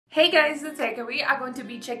Hey guys, it's Erika. We are going to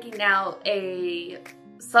be checking out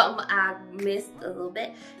something I missed a little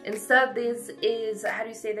bit. Instead, this is, how do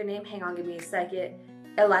you say their name? Hang on, give me a second.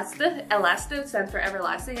 ELAST stands for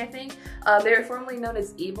everlasting, I think. They were formerly known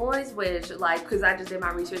as E-Boys, which, like, because I just did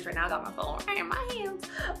my research right now, got my phone right in my hands,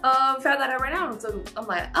 found that out right now, so I'm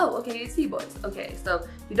like, oh, okay, it's E-Boys. Okay, so if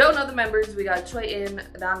you don't know the members, we got Choi In,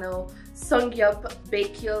 Dano, Sungyup,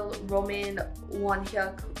 Baekhyul, Roman,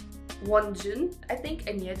 Wonhyuk, Wonjun, I think,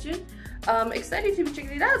 and Yejun. Excited to be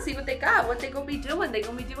checking it out, see what they got, what they gonna be doing. They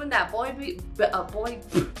gonna be doing that the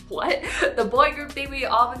boy group thing we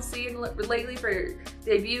all been seeing lately for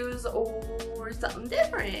debuts or something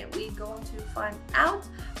different. We going to find out,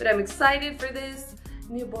 but I'm excited for this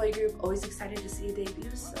new boy group. Always excited to see a debut,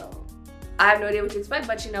 so I have no idea what to expect,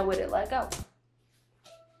 but you know what it let go.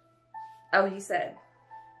 Oh, he said,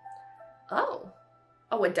 oh,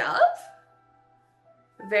 a dove?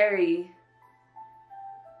 Very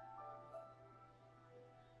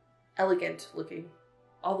elegant looking.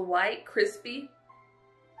 All the white, crispy.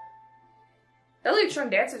 That looks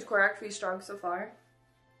strong dancers choreography is strong so far.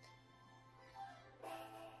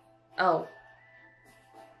 Oh.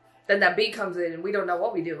 Then that beat comes in and we don't know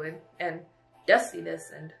what we doing. And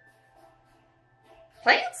dustiness and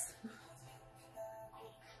plants?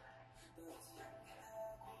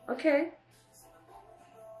 Okay.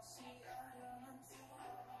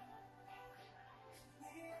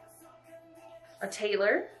 A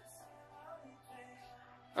tailor.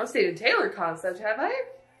 I've seen a tailor concept, have I?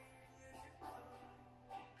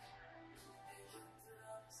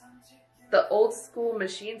 The old school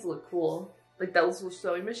machines look cool. Like the old school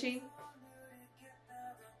sewing machine.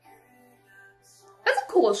 That's a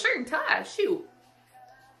cool shirt and tie, shoot.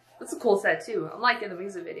 That's a cool set too. I'm liking the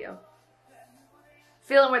music video.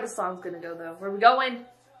 Feeling where the song's gonna go though. Where we going?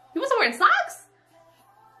 He wasn't wearing socks?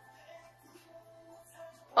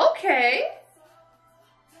 Okay.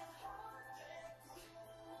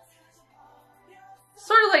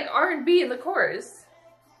 Sort of like R&B in the chorus.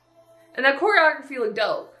 And that choreography looked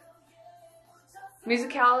dope.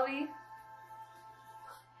 Musicality.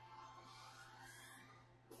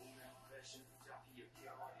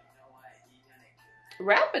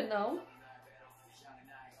 Rapping though.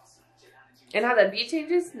 And how that beat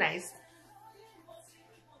changes, nice.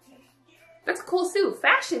 That's a cool suit.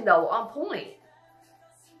 Fashion though, on point.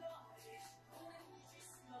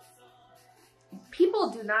 People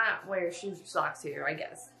do not wear shoes and socks here, I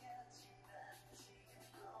guess.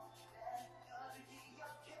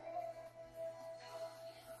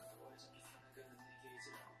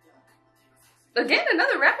 Again,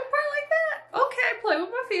 another rapping part like that? Okay, play with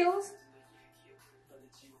my feels.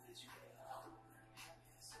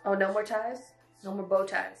 Oh, no more ties? No more bow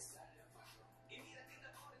ties.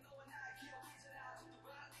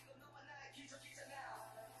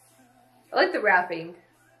 I like the rapping.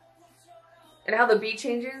 And how the beat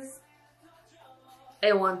changes.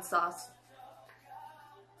 A1 sauce.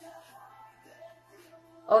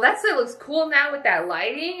 Oh, that set looks cool now with that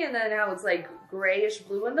lighting. And then how it's like grayish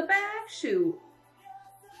blue in the back. Shoot.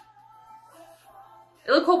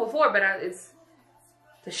 It looked cool before, but it's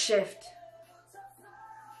the shift.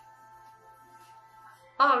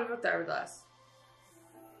 Oh, we got the hourglass.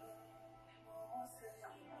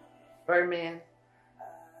 Birdman.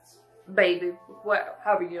 Baby. What?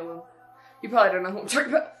 However you know him. You probably don't know who I'm talking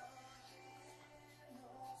about.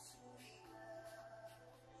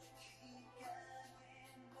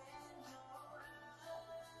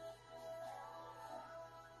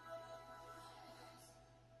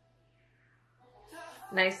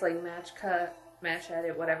 Nice like match cut, match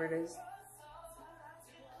edit, whatever it is.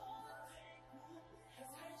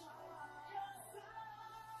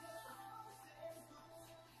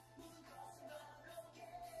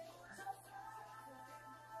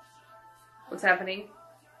 What's happening?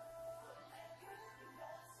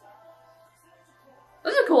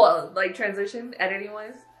 Those are cool, like transition, editing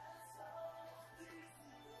wise.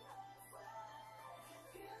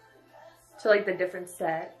 To like the different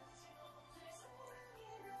set.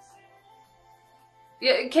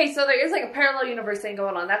 Yeah, okay, so there is like a parallel universe thing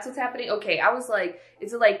going on. That's what's happening. Okay, I was like,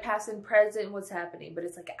 is it like past and present? What's happening? But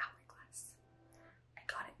it's like an hourglass. I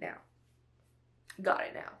got it now. Got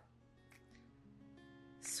it now.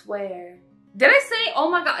 Swear. Did I say,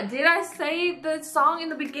 oh my god, did I say the song in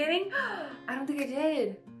the beginning? I don't think I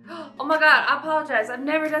did. Oh my god, I apologize. I've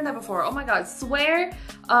never done that before. Oh my god, swear.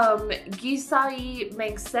 Gisai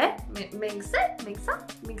Mengset?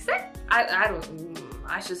 I don't,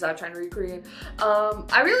 I should stop trying to read Korean.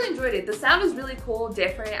 I really enjoyed it. The sound is really cool,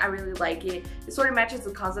 different. I really like it. It sort of matches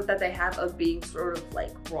the concept that they have of being sort of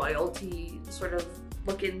like royalty, sort of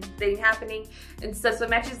looking thing happening and stuff. So it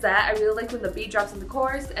matches that. I really like when the beat drops in the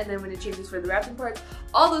chorus and then when it changes for the rapping parts.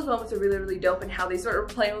 All those moments are really, really dope, and how they sort of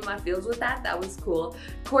playing with my feels with that was cool.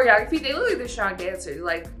 Choreography, they look like they're strong dancers.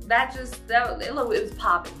 Like it was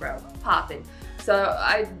popping, bro, popping. So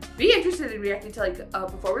I'd be interested in reacting to like a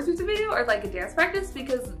performance music video or like a dance practice,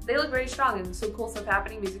 because they look very strong and some cool stuff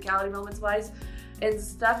happening musicality moments wise and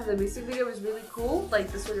stuff. And the music video was really cool,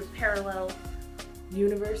 like the sort of parallel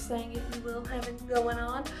universe thing, if you will, having going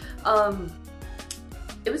on.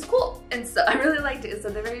 It was cool, and so I really liked it. So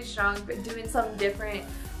they're very strong, but doing something different,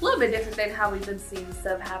 a little bit different than how we've been seeing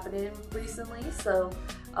stuff happening recently. So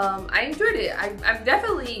I enjoyed it. I'm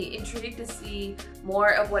definitely intrigued to see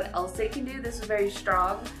more of what else they can do. This was very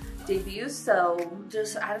strong debut, so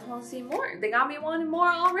I just want to see more. They got me wanting more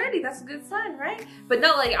already. That's a good sign, right? But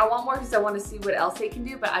not like I want more because I want to see what else they can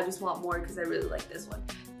do, but I just want more because I really like this one.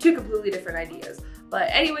 Two completely different ideas. But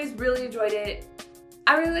anyways, really enjoyed it.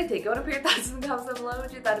 I really liked it. Go and put your thoughts in the comments down below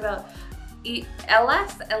what you thought about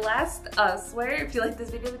ELAST. Swear, if you like this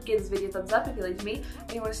video, give this video a thumbs up. If you liked me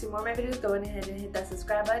and you want to see more of my videos, go ahead and hit that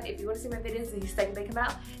subscribe button. If you want to see my videos the second they come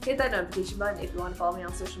out, hit that notification button. If you want to follow me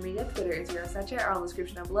on social media, Twitter, Instagram, Snapchat, are all in the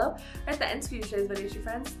description down below. At the end, so you share this video with your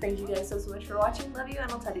friends. Thank you guys so much for watching. Love you,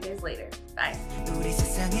 and I'll talk to you guys later. Bye.